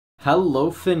Hello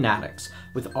Fanatics!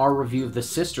 With our review of The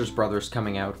Sisters Brothers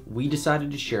coming out, we decided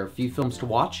to share a few films to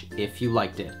watch if you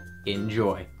liked it.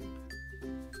 Enjoy!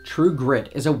 True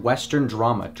Grit is a Western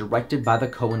drama directed by the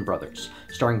Coen brothers,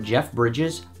 starring Jeff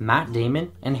Bridges, Matt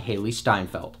Damon, and Haley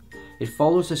Steinfeld. It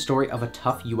follows the story of a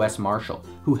tough US Marshal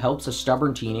who helps a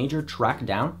stubborn teenager track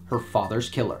down her father's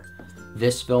killer.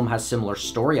 This film has similar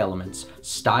story elements,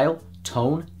 style,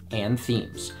 tone, and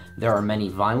themes. There are many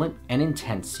violent and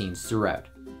intense scenes throughout.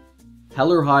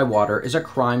 Hell or High Water is a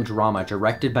crime drama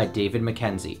directed by David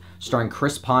Mackenzie, starring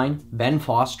Chris Pine, Ben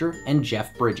Foster, and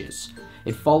Jeff Bridges.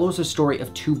 It follows the story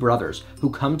of two brothers who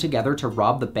come together to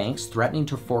rob the banks threatening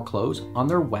to foreclose on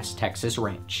their West Texas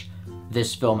ranch.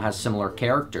 This film has similar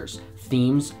characters,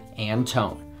 themes, and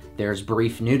tone. There's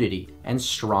brief nudity and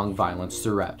strong violence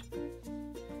throughout.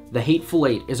 The Hateful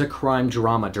Eight is a crime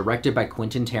drama directed by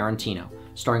Quentin Tarantino,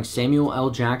 starring Samuel L.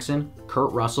 Jackson,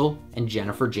 Kurt Russell, and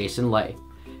Jennifer Jason Leigh.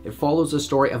 It follows the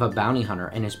story of a bounty hunter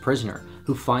and his prisoner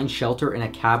who find shelter in a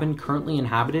cabin currently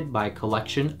inhabited by a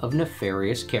collection of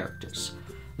nefarious characters.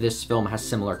 This film has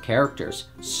similar characters,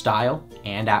 style,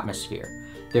 and atmosphere.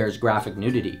 There is graphic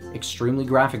nudity, extremely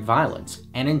graphic violence,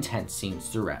 and intense scenes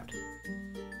throughout.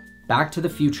 Back to the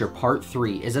Future Part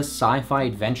 3 is a sci-fi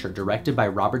adventure directed by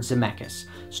Robert Zemeckis,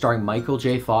 starring Michael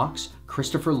J. Fox,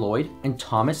 Christopher Lloyd, and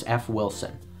Thomas F.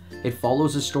 Wilson. It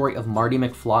follows the story of Marty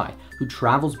McFly, who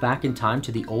travels back in time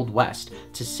to the Old West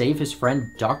to save his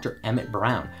friend Dr. Emmett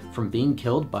Brown from being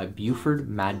killed by Buford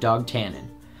Mad Dog Tannen.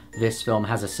 This film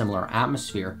has a similar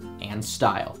atmosphere and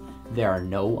style. There are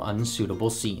no unsuitable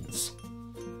scenes.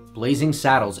 Blazing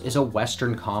Saddles is a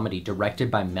Western comedy directed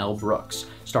by Mel Brooks,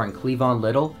 starring Cleavon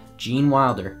Little, Gene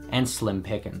Wilder, and Slim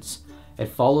Pickens. It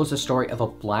follows the story of a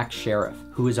black sheriff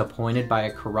who is appointed by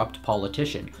a corrupt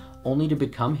politician only to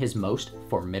become his most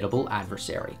formidable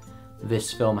adversary.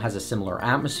 This film has a similar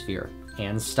atmosphere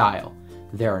and style.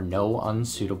 There are no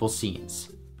unsuitable scenes.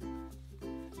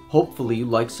 Hopefully you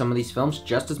liked some of these films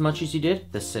just as much as you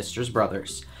did The Sisters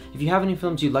Brothers. If you have any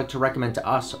films you'd like to recommend to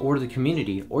us or to the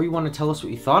community, or you want to tell us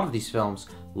what you thought of these films,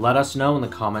 let us know in the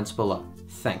comments below.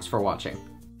 Thanks for watching.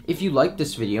 If you liked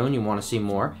this video and you want to see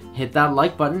more, hit that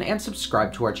like button and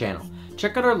subscribe to our channel.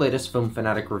 Check out our latest Film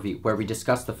Fanatic review where we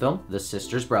discuss the film The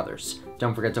Sisters Brothers.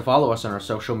 Don't forget to follow us on our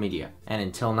social media. And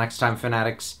until next time,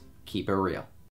 Fanatics, keep it real.